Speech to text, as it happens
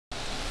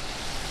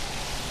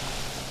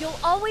You'll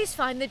always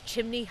find the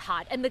chimney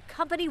hot and the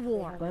company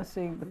warm. Let's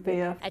see, the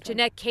fifth. At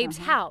Jeanette Cabe's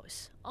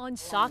house on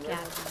Sauk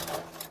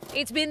Avenue.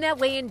 It's been that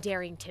way in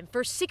Darrington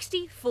for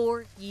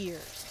 64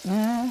 years.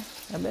 I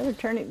better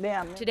turn it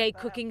down. Today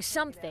cooking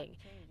something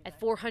at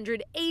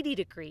 480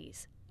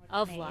 degrees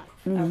of love.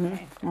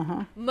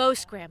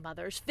 Most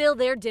grandmothers fill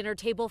their dinner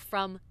table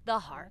from the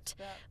heart,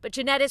 but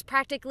Jeanette is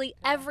practically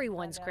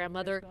everyone's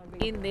grandmother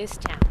in this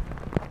town.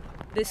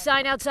 The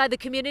sign outside the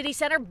community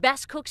center,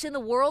 best cooks in the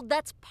world,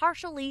 that's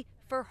partially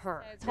for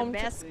her. The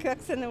best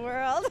cooks in the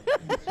world.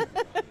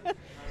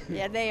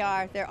 Yeah, they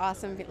are. They're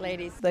awesome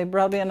ladies. They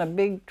brought in a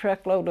big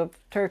truckload of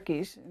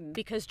turkeys.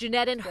 Because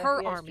Jeanette and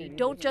her army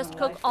don't just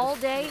cook all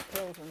day,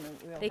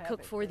 they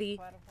cook for the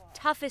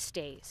toughest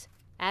days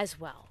as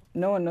well.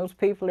 Knowing those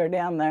people are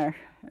down there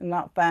and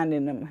not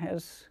finding them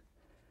has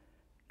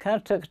kind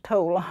of took a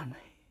toll on me.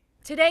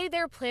 Today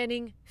they're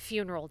planning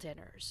funeral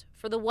dinners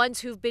for the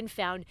ones who've been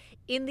found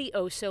in the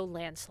Oso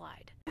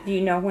landslide. Do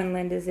you know when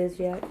Linda's is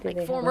yet?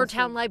 Like former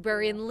town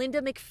librarian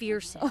Linda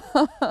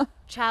McPherson,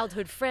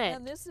 childhood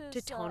friend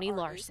to Tony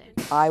Larson.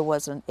 I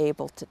wasn't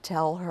able to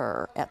tell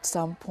her at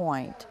some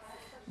point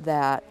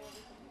that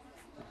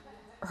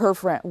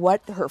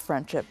what her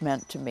friendship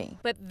meant to me.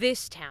 But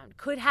this town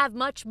could have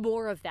much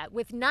more of that,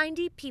 with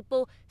 90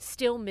 people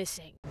still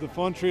missing. The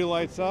phone tree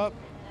lights up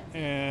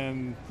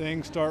and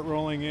things start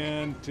rolling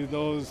in to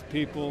those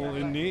people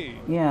in need.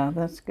 Yeah,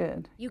 that's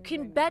good. You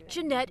can bet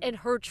Jeanette and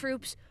her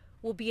troops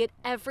will be at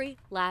every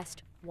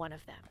last one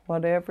of them.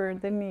 Whatever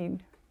they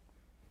need.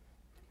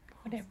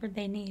 Whatever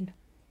they need.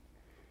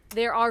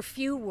 There are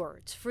few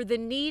words for the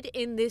need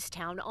in this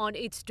town on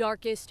its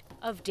darkest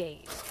of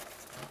days.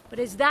 But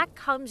as that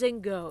comes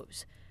and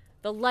goes,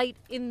 the light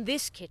in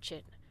this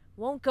kitchen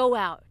won't go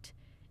out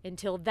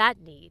until that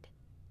need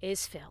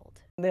is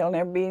filled. There'll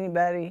never be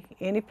anybody,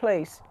 any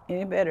place,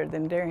 any better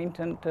than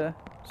Darrington to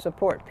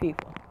support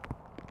people.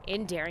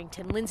 In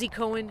Darrington, Lindsay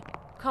Cohen,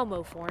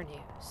 Como 4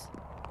 News.